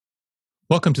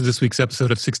Welcome to this week's episode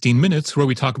of 16 Minutes, where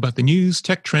we talk about the news,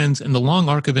 tech trends, and the long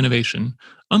arc of innovation.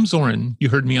 I'm Zoran. You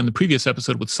heard me on the previous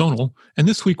episode with Sonal, and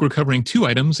this week we're covering two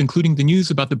items, including the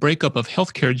news about the breakup of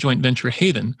healthcare joint venture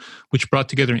Haven, which brought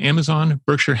together Amazon,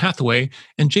 Berkshire Hathaway,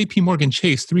 and JP Morgan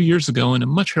Chase 3 years ago in a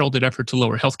much heralded effort to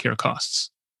lower healthcare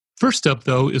costs. First up,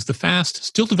 though, is the fast,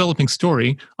 still developing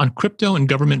story on crypto and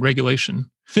government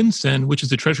regulation. FinCEN, which is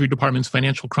the Treasury Department's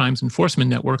financial crimes enforcement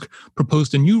network,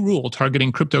 proposed a new rule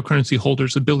targeting cryptocurrency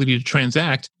holders' ability to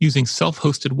transact using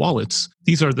self-hosted wallets.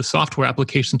 These are the software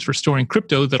applications for storing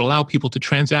crypto that allow people to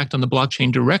transact on the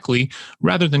blockchain directly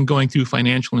rather than going through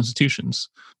financial institutions.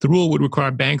 The rule would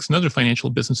require banks and other financial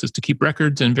businesses to keep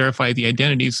records and verify the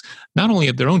identities not only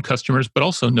of their own customers, but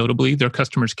also notably their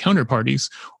customers' counterparties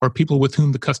or people with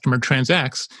whom the customer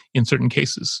transacts in certain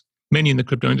cases. Many in the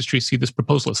crypto industry see this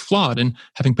proposal as flawed and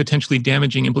having potentially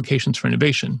damaging implications for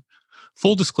innovation.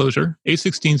 Full disclosure,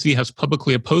 A16Z has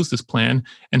publicly opposed this plan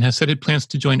and has said it plans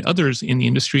to join others in the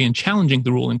industry in challenging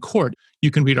the rule in court.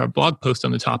 You can read our blog post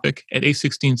on the topic at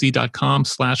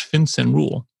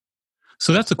a16z.com/FinCENrule.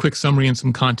 So that's a quick summary and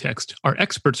some context. Our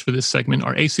experts for this segment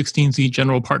are A16Z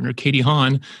General Partner Katie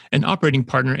Hahn and Operating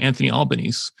Partner Anthony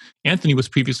Albanese. Anthony was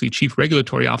previously Chief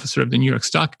Regulatory Officer of the New York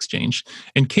Stock Exchange,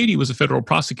 and Katie was a federal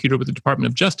prosecutor with the Department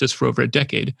of Justice for over a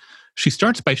decade. She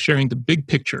starts by sharing the big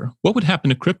picture. What would happen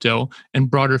to crypto and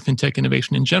broader fintech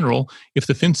innovation in general if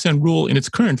the FinCEN rule in its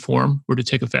current form were to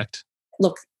take effect?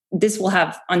 Look, this will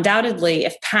have undoubtedly,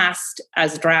 if passed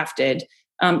as drafted,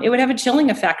 it would have a chilling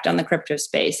effect on the crypto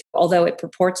space. Although it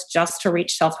purports just to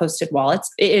reach self-hosted wallets,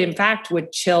 it in fact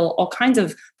would chill all kinds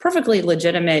of perfectly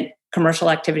legitimate commercial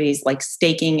activities like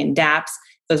staking and dApps.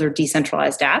 Those are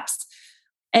decentralized apps.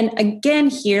 And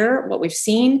again, here, what we've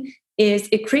seen is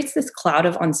it creates this cloud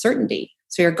of uncertainty.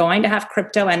 So you're going to have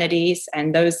crypto entities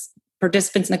and those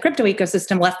participants in the crypto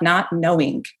ecosystem left not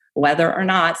knowing whether or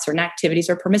not certain activities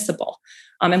are permissible.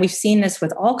 And we've seen this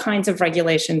with all kinds of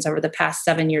regulations over the past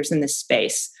 7 years in this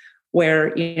space, where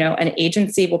an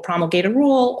agency will promulgate a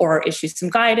rule or issue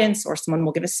some guidance, or someone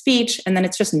will give a speech, and then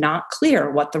it's just not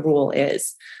clear what the rule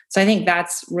is. So I think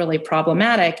that's really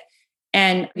problematic.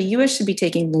 And the US should be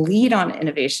taking the lead on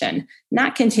innovation,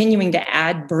 not continuing to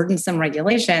add burdensome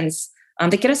regulations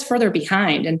that get us further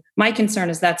behind. And my concern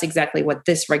is that's exactly what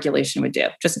this regulation would do,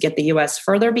 just get the US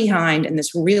further behind in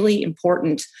this really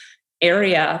important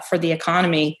area for the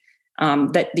economy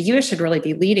that the US should really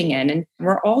be leading in. And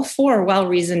we're all for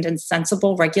well-reasoned and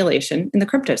sensible regulation in the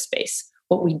crypto space.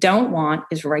 What we don't want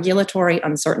is regulatory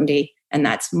uncertainty, and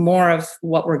that's more of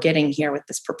what we're getting here with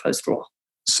this proposed rule.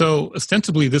 So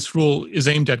ostensibly, this rule is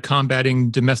aimed at combating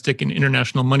domestic and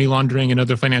international money laundering and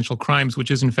other financial crimes,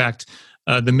 which is in fact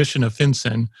the mission of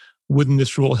FinCEN. Wouldn't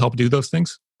this rule help do those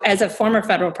things? As a former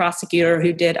federal prosecutor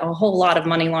who did a whole lot of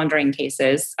money laundering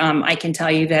cases, I can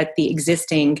tell you that the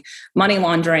existing money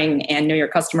laundering and know your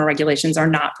customer regulations are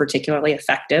not particularly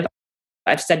effective.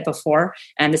 I've said before,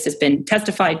 and this has been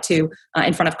testified to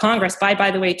in front of Congress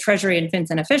by the way, Treasury and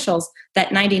FinCEN officials, that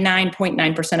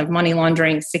 99.9% of money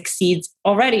laundering succeeds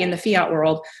already in the fiat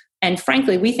world. And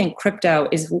frankly, we think crypto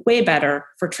is way better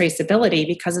for traceability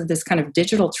because of this kind of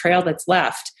digital trail that's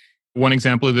left. One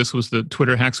example of this was the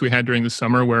Twitter hacks we had during the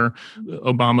summer where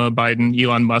Obama, Biden,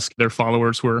 Elon Musk, their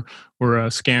followers were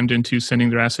scammed into sending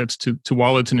their assets to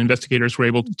wallets, and investigators were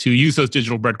able to use those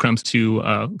digital breadcrumbs to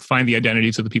find the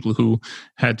identities of the people who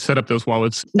had set up those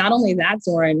wallets. Not only that,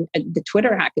 Zoran, the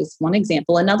Twitter hack is one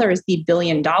example. Another is the $1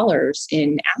 billion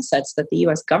in assets that the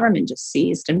U.S. government just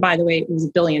seized. And by the way, it was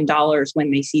 $1 billion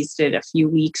when they seized it a few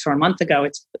weeks or a month ago.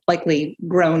 It's likely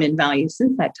grown in value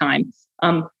since that time.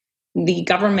 The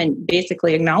government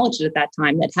basically acknowledged at that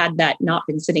time that had that not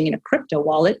been sitting in a crypto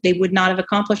wallet, they would not have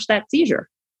accomplished that seizure.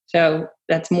 So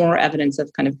that's more evidence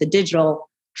of kind of the digital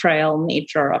trail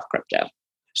nature of crypto.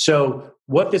 So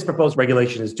what this proposed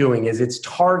regulation is doing is it's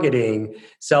targeting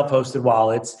self-hosted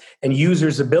wallets and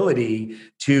users' ability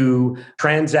to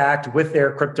transact with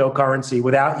their cryptocurrency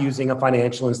without using a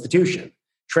financial institution.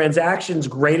 Transactions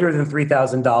greater than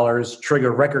 $3,000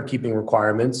 trigger record-keeping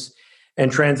requirements, and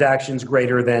transactions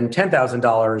greater than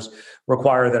 $10,000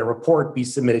 require that a report be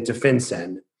submitted to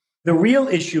FinCEN. The real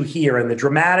issue here, and the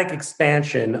dramatic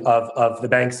expansion of the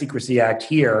Bank Secrecy Act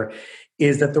here,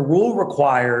 is that the rule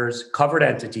requires covered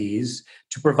entities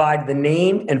to provide the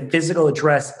name and physical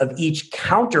address of each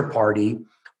counterparty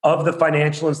of the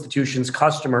financial institution's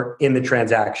customer in the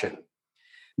transaction.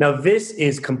 Now, this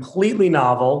is completely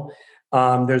novel.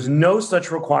 There's no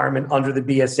such requirement under the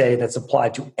BSA that's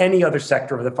applied to any other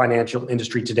sector of the financial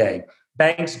industry today.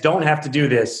 Banks don't have to do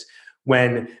this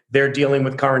when they're dealing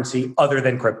with currency other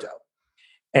than crypto.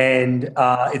 And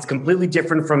it's completely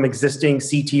different from existing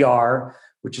CTR,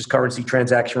 which is currency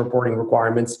transaction reporting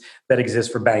requirements that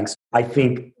exist for banks. I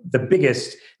think the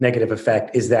biggest negative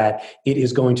effect is that it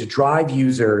is going to drive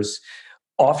users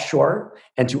offshore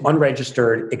and to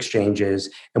unregistered exchanges.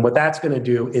 And what that's going to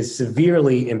do is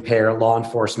severely impair law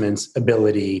enforcement's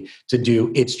ability to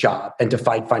do its job and to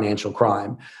fight financial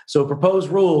crime. So a proposed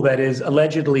rule that is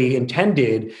allegedly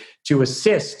intended to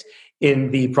assist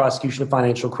in the prosecution of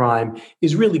financial crime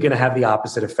is really going to have the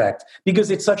opposite effect because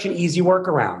it's such an easy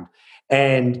workaround.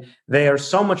 And they are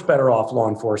so much better off, law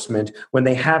enforcement, when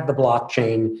they have the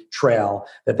blockchain trail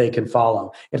that they can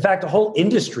follow. In fact, a whole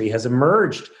industry has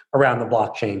emerged around the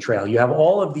blockchain trail. You have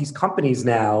all of these companies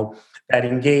now that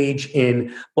engage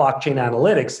in blockchain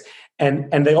analytics,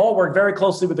 and they all work very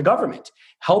closely with the government,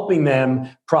 helping them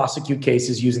prosecute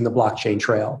cases using the blockchain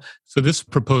trail. So this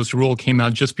proposed rule came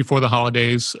out just before the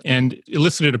holidays and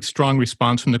elicited a strong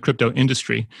response from the crypto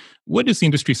industry. What is the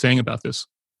industry saying about this?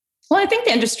 Well, I think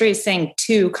the industry is saying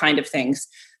two kind of things.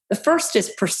 The first is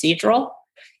procedural.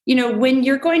 When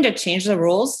you're going to change the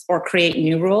rules or create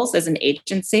new rules as an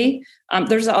agency,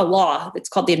 there's a law that's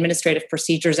called the Administrative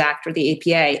Procedures Act, or the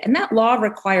APA. And that law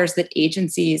requires that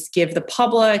agencies give the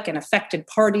public and affected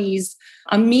parties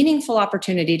a meaningful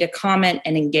opportunity to comment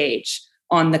and engage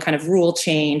on the kind of rule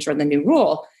change or the new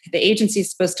rule. The agency is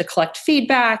supposed to collect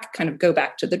feedback, kind of go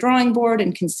back to the drawing board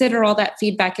and consider all that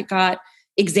feedback it got,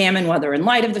 examine whether in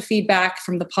light of the feedback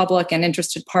from the public and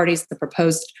interested parties, the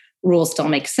proposed rule still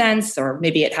makes sense, or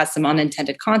maybe it has some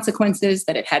unintended consequences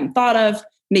that it hadn't thought of.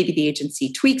 Maybe the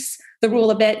agency tweaks the rule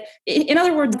a bit. In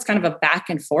other words, it's kind of a back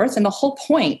and forth. And the whole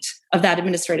point of that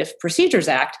Administrative Procedures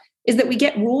Act is that we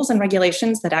get rules and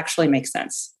regulations that actually make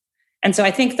sense. And so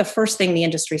I think the first thing the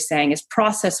industry is saying is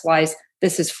process-wise,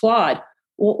 this is flawed.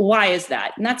 Why is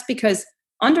that? And that's because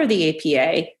under the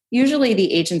APA, usually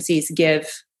the agencies give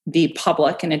the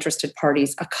public and interested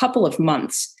parties a couple of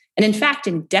months. And in fact,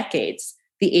 in decades,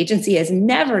 the agency has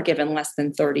never given less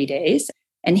than 30 days.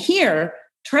 And here,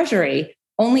 Treasury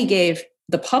only gave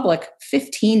the public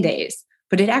 15 days,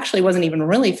 but it actually wasn't even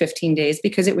really 15 days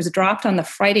because it was dropped on the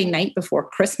Friday night before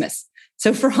Christmas.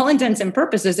 So for all intents and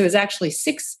purposes, it was actually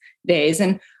 6 days.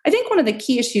 And I think one of the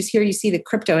key issues here you see the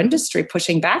crypto industry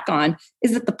pushing back on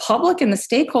is that the public and the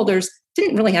stakeholders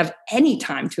didn't really have any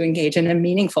time to engage in a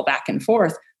meaningful back and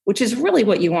forth, which is really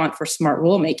what you want for smart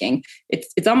rulemaking.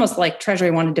 It's almost like Treasury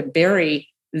wanted to bury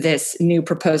this new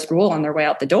proposed rule on their way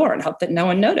out the door and hope that no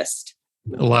one noticed.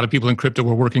 A lot of people in crypto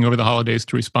were working over the holidays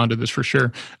to respond to this for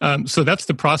sure. So that's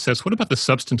the process. What about the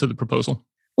substance of the proposal?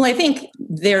 Well, I think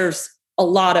there's a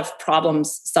lot of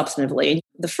problems substantively.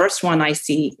 The first one I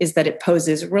see is that it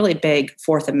poses really big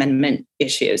Fourth Amendment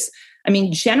issues. I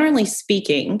mean, generally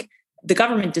speaking, the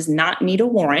government does not need a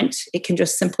warrant. It can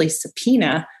just simply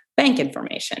subpoena bank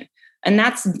information. And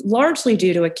that's largely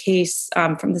due to a case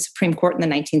from the Supreme Court in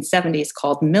the 1970s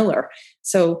called Miller.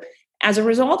 So as a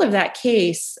result of that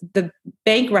case, the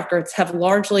bank records have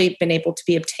largely been able to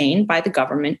be obtained by the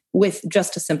government with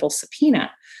just a simple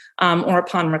subpoena or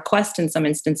upon request in some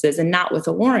instances and not with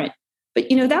a warrant. But,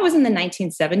 that was in the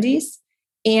 1970s.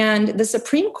 And the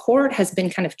Supreme Court has been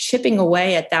kind of chipping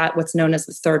away at that, what's known as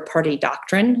the third party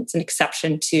doctrine. It's an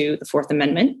exception to the Fourth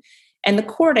Amendment. And the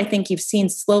court, I think you've seen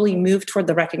slowly move toward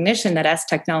the recognition that as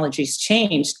technologies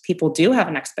changed, people do have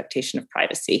an expectation of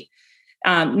privacy.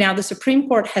 Now, the Supreme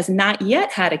Court has not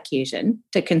yet had occasion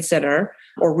to consider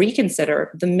or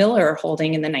reconsider the Miller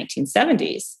holding in the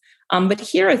 1970s. But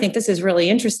here, I think this is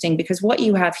really interesting because what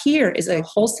you have here is a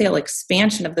wholesale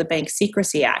expansion of the Bank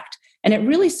Secrecy Act. And it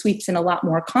really sweeps in a lot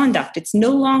more conduct. It's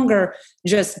no longer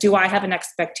just, do I have an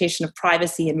expectation of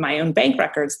privacy in my own bank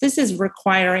records? This is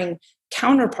requiring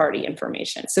counterparty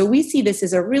information. So we see this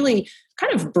as a really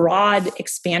kind of broad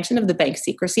expansion of the Bank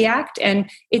Secrecy Act. And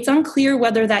it's unclear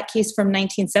whether that case from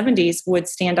 1970s would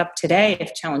stand up today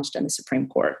if challenged in the Supreme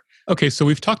Court. Okay, so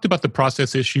we've talked about the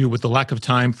process issue with the lack of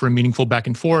time for a meaningful back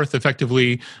and forth,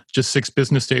 effectively just 6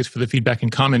 business days for the feedback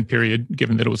and comment period,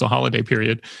 given that it was a holiday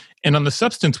period. And on the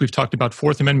substance, we've talked about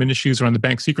Fourth Amendment issues around the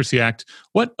Bank Secrecy Act.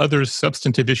 What other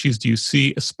substantive issues do you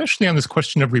see, especially on this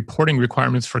question of reporting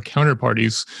requirements for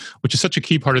counterparties, which is such a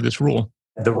key part of this rule?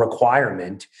 The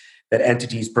requirement that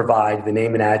entities provide the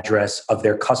name and address of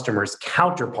their customers'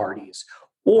 counterparties,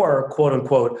 or quote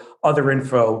unquote, other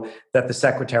info that the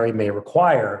secretary may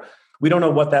require. We don't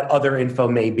know what that other info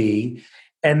may be.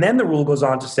 And then the rule goes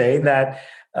on to say that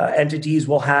entities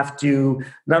will have to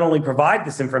not only provide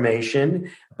this information,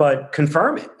 but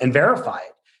confirm it and verify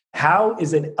it. How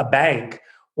is it a bank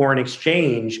or an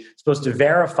exchange supposed to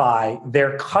verify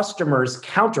their customer's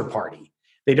counterparty?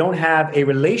 They don't have a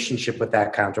relationship with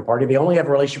that counterparty. They only have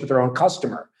a relationship with their own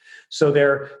customer. So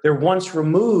they're once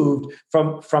removed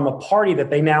from a party that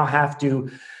they now have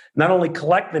to not only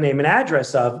collect the name and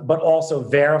address of, but also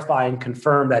verify and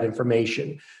confirm that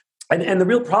information. And the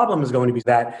real problem is going to be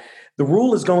that the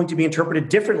rule is going to be interpreted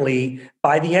differently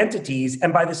by the entities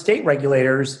and by the state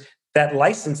regulators that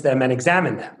license them and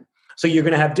examine them. So you're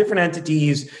going to have different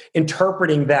entities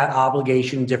interpreting that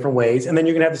obligation in different ways. And then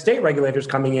you're going to have the state regulators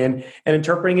coming in and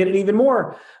interpreting it in even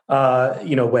more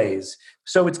ways.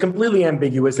 So it's completely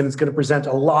ambiguous, and it's going to present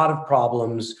a lot of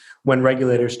problems when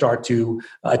regulators start to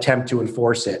attempt to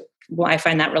enforce it. Well, I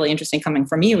find that really interesting coming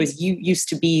from you, is you used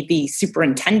to be the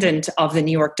superintendent of the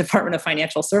New York Department of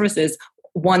Financial Services,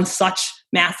 one such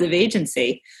massive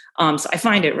agency. So I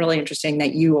find it really interesting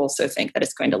that you also think that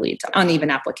it's going to lead to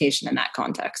uneven application in that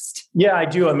context. Yeah, I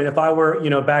do. I mean, if I were,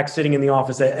 back sitting in the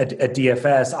office at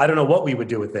DFS, I don't know what we would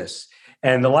do with this.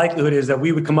 And the likelihood is that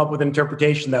we would come up with an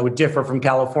interpretation that would differ from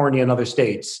California and other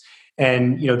states.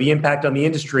 And, the impact on the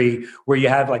industry, where you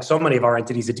have like so many of our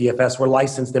entities at DFS were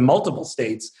licensed in multiple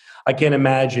states, I can't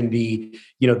imagine the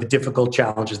difficult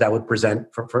challenges that would present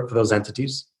for those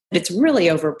entities. It's really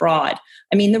overbroad.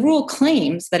 I mean, the rule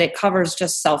claims that it covers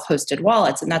just self-hosted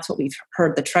wallets, and that's what we've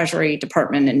heard the Treasury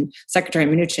Department and Secretary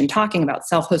Mnuchin talking about,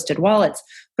 self-hosted wallets.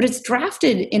 But it's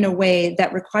drafted in a way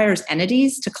that requires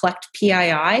entities to collect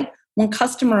PII when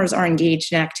customers are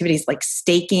engaged in activities like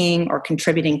staking or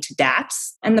contributing to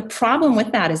dApps. And the problem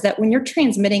with that is that when you're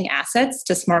transmitting assets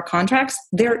to smart contracts,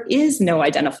 there is no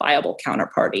identifiable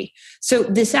counterparty. So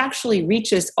this actually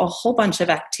reaches a whole bunch of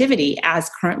activity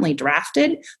as currently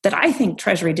drafted that I think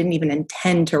Treasury didn't even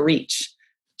intend to reach.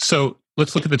 So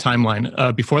let's look at the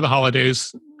timeline. Before the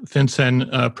holidays,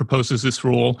 FinCEN proposes this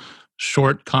rule,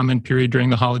 short comment period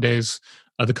during the holidays.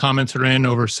 The comments are in,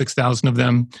 over 6,000 of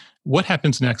them. What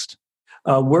happens next?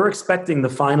 We're expecting the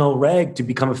final reg to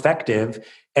become effective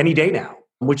any day now,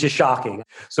 which is shocking.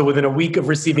 So within a week of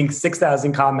receiving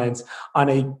 6,000 comments on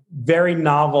a very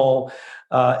novel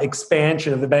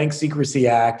expansion of the Bank Secrecy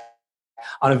Act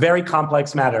on a very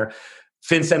complex matter,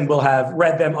 FinCEN will have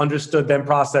read them, understood them,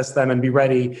 processed them, and be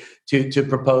ready to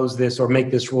propose this or make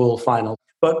this rule final.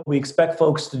 But we expect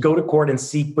folks to go to court and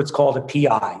seek what's called a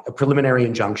PI, a preliminary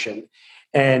injunction.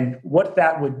 And what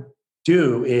that would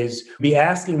do is be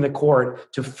asking the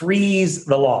court to freeze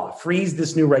the law, freeze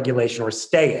this new regulation or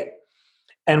stay it,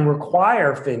 and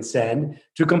require FinCEN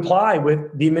to comply with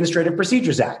the Administrative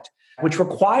Procedures Act, which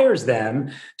requires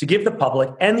them to give the public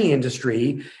and the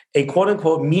industry a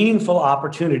quote-unquote meaningful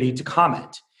opportunity to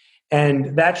comment.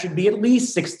 And that should be at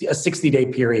least a 60-day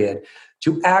period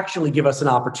to actually give us an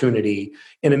opportunity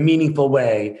in a meaningful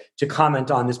way to comment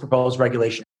on this proposed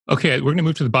regulation. Okay, we're going to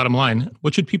move to the bottom line.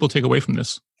 What should people take away from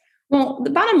this? Well, the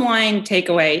bottom line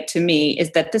takeaway to me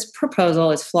is that this proposal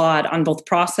is flawed on both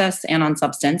process and on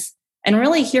substance. And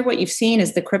really here what you've seen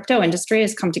is the crypto industry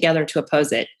has come together to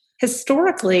oppose it.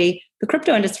 Historically, the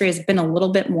crypto industry has been a little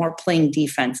bit more playing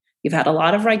defense. You've had a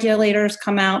lot of regulators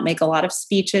come out, make a lot of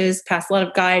speeches, pass a lot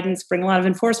of guidance, bring a lot of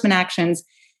enforcement actions.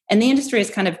 And the industry has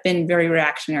kind of been very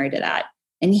reactionary to that.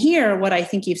 And here, what I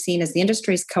think you've seen is the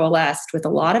industry's coalesced with a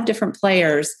lot of different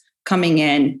players coming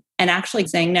in and actually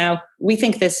saying, no, we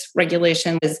think this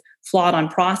regulation is flawed on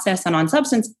process and on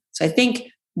substance. So I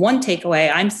think one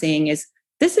takeaway I'm seeing is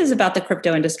this is about the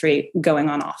crypto industry going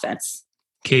on offense.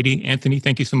 Katie, Anthony,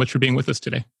 thank you so much for being with us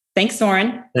today. Thanks,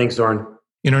 Soren. Thanks, Soren.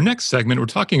 In our next segment, we're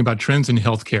talking about trends in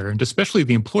healthcare, and especially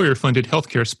the employer-funded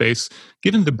healthcare space,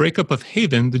 given the breakup of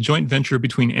Haven, the joint venture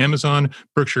between Amazon,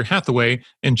 Berkshire Hathaway,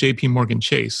 and JP Morgan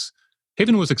Chase.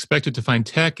 Haven was expected to find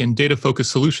tech and data-focused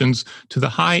solutions to the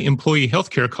high employee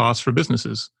healthcare costs for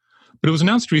businesses. But it was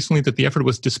announced recently that the effort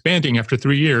was disbanding after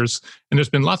 3 years, and there's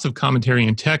been lots of commentary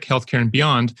in tech, healthcare, and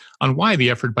beyond on why the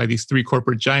effort by these three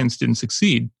corporate giants didn't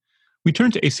succeed. We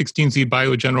turn to A16Z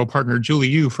Bio General Partner Julie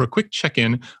Yu for a quick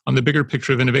check-in on the bigger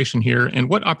picture of innovation here and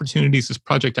what opportunities this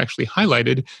project actually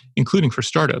highlighted, including for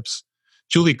startups.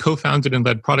 Julie co-founded and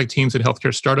led product teams at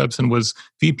healthcare startups and was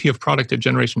VP of product at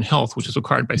Generation Health, which is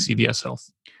acquired by CVS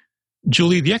Health.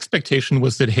 Julie, the expectation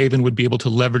was that Haven would be able to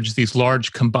leverage these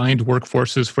large combined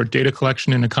workforces for data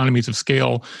collection and economies of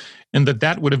scale, and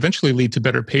that would eventually lead to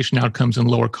better patient outcomes and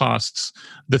lower costs.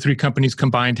 The three companies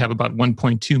combined have about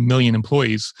 1.2 million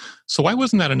employees. So why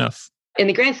wasn't that enough? In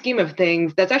the grand scheme of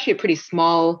things, that's actually a pretty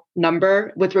small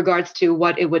number with regards to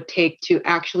what it would take to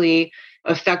actually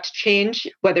affect change,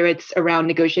 whether it's around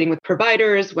negotiating with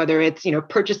providers, whether it's,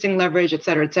 purchasing leverage, et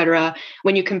cetera,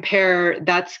 when you compare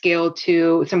that scale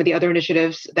to some of the other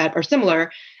initiatives that are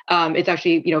similar, It's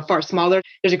actually, far smaller.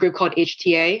 There's a group called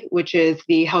HTA, which is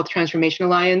the Health Transformation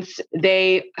Alliance.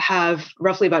 They have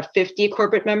roughly about 50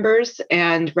 corporate members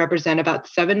and represent about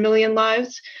 7 million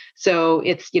lives. So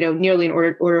it's, nearly an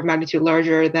order of magnitude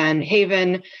larger than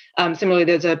Haven. Similarly,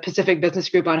 there's a Pacific Business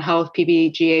Group on Health,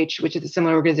 PBGH, which is a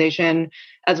similar organization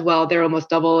as well. They're almost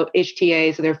double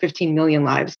HTA, so they're 15 million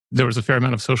lives. There was a fair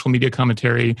amount of social media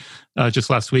commentary just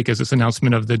last week as this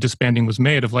announcement of the disbanding was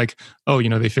made of like,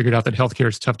 they figured out that healthcare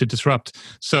is tough to disrupt.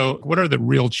 So what are the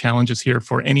real challenges here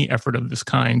for any effort of this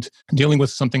kind, dealing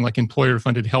with something like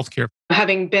employer-funded healthcare?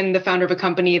 Having been the founder of a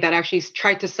company that actually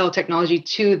tried to sell technology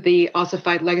to the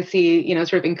ossified legacy,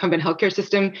 sort of incumbent healthcare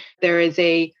system, there is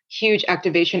a huge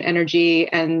activation energy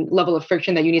and level of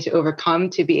friction that you need to overcome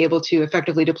to be able to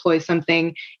effectively deploy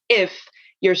something if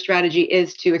your strategy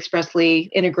is to expressly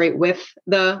integrate with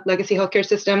the legacy healthcare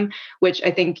system, which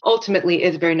I think ultimately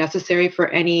is very necessary for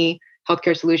any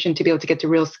healthcare solution to be able to get to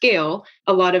real scale.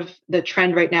 A lot of the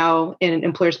trend right now in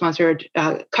employer-sponsored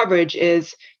coverage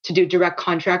is to do direct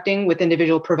contracting with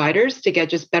individual providers to get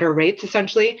just better rates,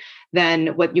 essentially, than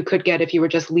what you could get if you were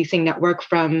just leasing network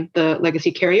from the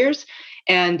legacy carriers.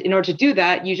 And in order to do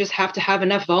that, you just have to have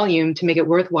enough volume to make it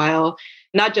worthwhile,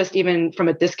 not just even from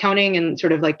a discounting and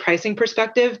sort of like pricing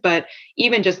perspective, but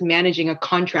even just managing a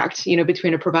contract,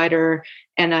 between a provider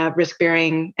and a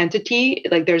risk-bearing entity.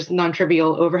 Like there's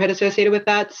non-trivial overhead associated with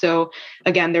that. So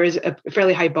again, there is a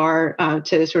fairly high bar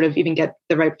to sort of even get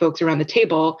the right folks around the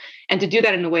table, and to do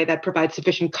that in a way that provides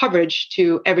sufficient coverage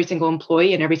to every single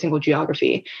employee in every single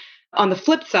geography. On the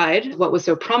flip side, what was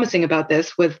so promising about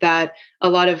this was that a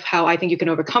lot of how I think you can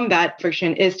overcome that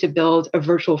friction is to build a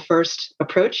virtual first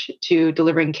approach to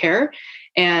delivering care.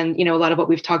 And, a lot of what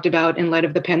we've talked about in light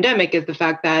of the pandemic is the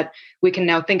fact that we can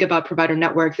now think about provider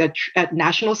networks at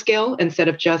national scale instead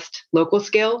of just local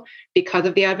scale because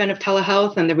of the advent of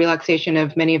telehealth and the relaxation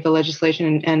of many of the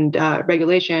legislation and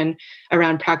regulation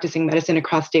around practicing medicine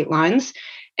across state lines.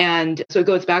 And so it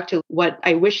goes back to what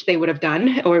I wish they would have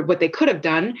done, or what they could have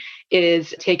done,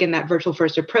 is taken that virtual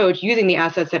first approach using the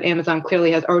assets that Amazon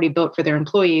clearly has already built for their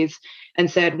employees and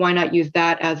said, why not use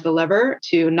that as the lever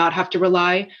to not have to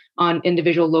rely on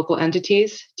individual local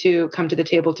entities to come to the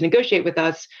table to negotiate with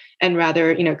us, and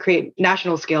rather, create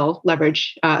national scale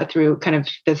leverage through kind of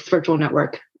this virtual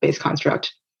network based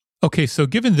construct. Okay, so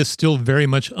given this still very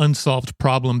much unsolved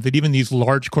problem that even these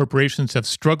large corporations have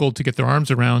struggled to get their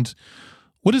arms around,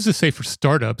 what does this say for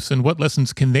startups, and what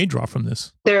lessons can they draw from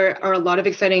this? There are a lot of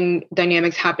exciting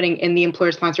dynamics happening in the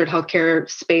employer-sponsored healthcare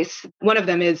space. One of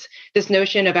them is this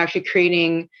notion of actually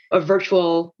creating a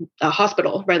virtual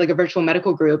hospital, right? Like a virtual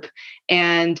medical group,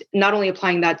 and not only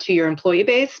applying that to your employee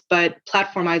base, but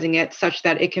platformizing it such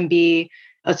that it can be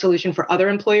a solution for other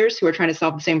employers who are trying to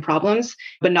solve the same problems,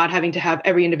 but not having to have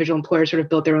every individual employer sort of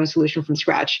build their own solution from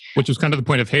scratch. Which was kind of the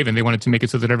point of Haven. They wanted to make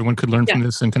it so that everyone could learn from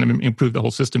this and kind of improve the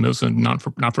whole system as a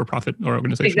not-for-profit or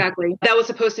organization. Exactly. That was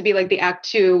supposed to be like the act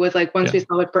 2 was like, once we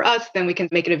solve it for us, then we can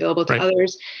make it available to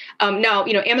others. Now,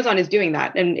 Amazon is doing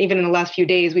that. And even in the last few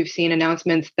days, we've seen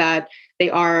announcements that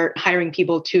they are hiring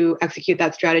people to execute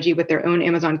that strategy with their own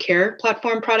Amazon Care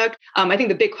platform product. I think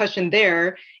the big question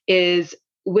there is,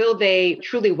 will they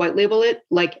truly white label it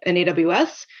like an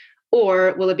AWS?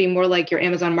 Or will it be more like your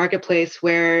Amazon Marketplace,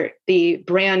 where the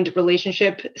brand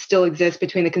relationship still exists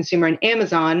between the consumer and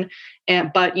Amazon,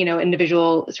 but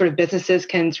individual sort of businesses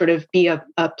can sort of be a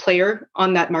player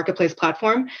on that marketplace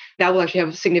platform? That will actually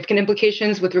have significant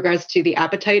implications with regards to the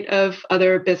appetite of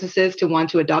other businesses to want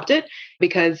to adopt it,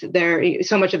 because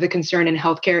so much of the concern in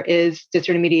healthcare is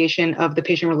disintermediation of the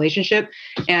patient relationship.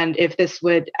 And if this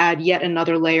would add yet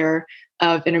another layer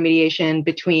of intermediation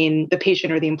between the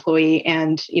patient or the employee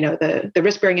and the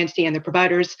risk-bearing entity and the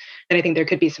providers, then I think there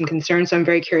could be some concern. So I'm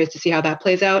very curious to see how that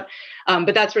plays out.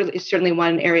 But that's certainly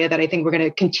one area that I think we're going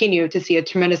to continue to see a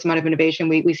tremendous amount of innovation.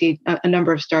 We see a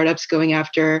number of startups going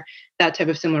after that type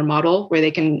of similar model, where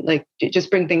they can just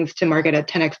bring things to market at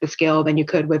 10x the scale than you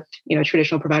could with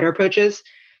traditional provider approaches.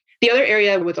 The other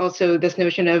area was also this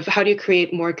notion of how do you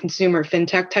create more consumer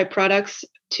fintech type products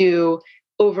to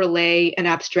overlay and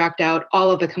abstract out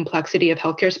all of the complexity of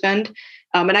healthcare spend.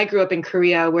 And I grew up in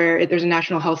Korea, where there's a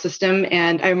national health system.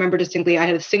 And I remember distinctly, I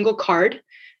had a single card,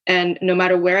 and no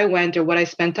matter where I went or what I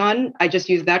spent on, I just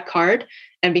used that card.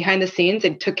 And behind the scenes,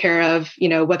 it took care of,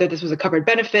 whether this was a covered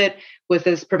benefit, was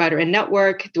this provider in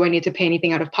network? Do I need to pay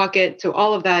anything out of pocket? So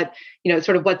all of that,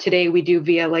 sort of what today we do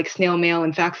via like snail mail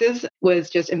and faxes was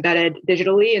just embedded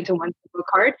digitally into one single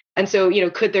card. And so,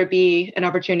 could there be an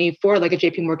opportunity for like a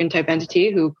JP Morgan type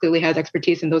entity who clearly has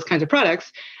expertise in those kinds of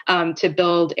products to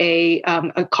build a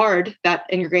card that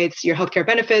integrates your healthcare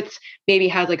benefits, maybe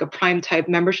has like a Prime type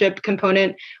membership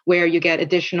component where you get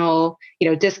additional,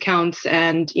 discounts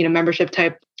and, membership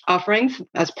type offerings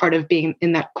as part of being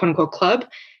in that quote unquote club.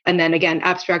 And then again,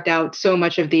 abstract out so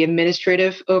much of the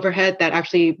administrative overhead that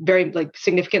actually very like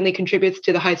significantly contributes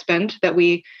to the high spend that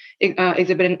we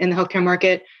exhibit in the healthcare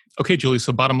market. Okay, Julie.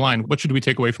 So bottom line, what should we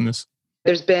take away from this?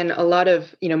 There's been a lot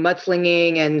of,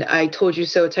 mudslinging and I told you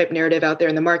so type narrative out there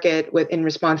in the market in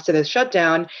response to this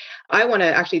shutdown. I want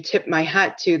to actually tip my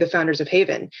hat to the founders of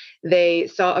Haven. They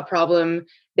saw a problem.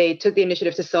 They took the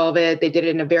initiative to solve it. They did it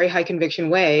in a very high conviction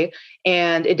way.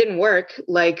 And it didn't work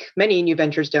like many new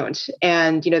ventures don't.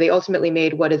 And, they ultimately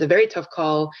made what is a very tough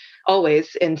call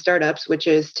always in startups, which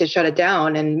is to shut it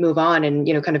down and move on and,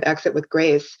 kind of exit with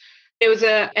grace. It was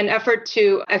an effort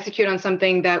to execute on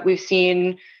something that we've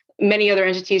seen many other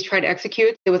entities try to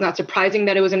execute. It was not surprising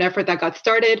that it was an effort that got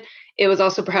started. It was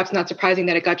also perhaps not surprising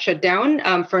that it got shut down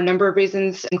for a number of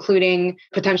reasons, including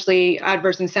potentially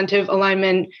adverse incentive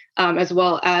alignment, as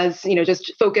well as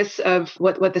just focus of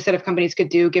what the set of companies could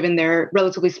do given their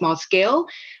relatively small scale.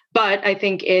 But I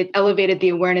think it elevated the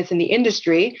awareness in the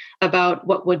industry about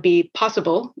what would be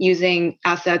possible using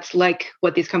assets like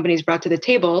what these companies brought to the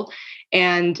table.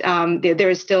 And there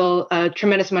is still a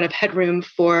tremendous amount of headroom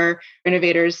for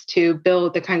innovators to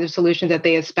build the kinds of solutions that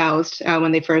they espoused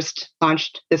when they first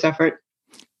launched this effort.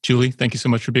 Julie, thank you so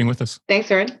much for being with us.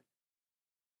 Thanks, Aaron.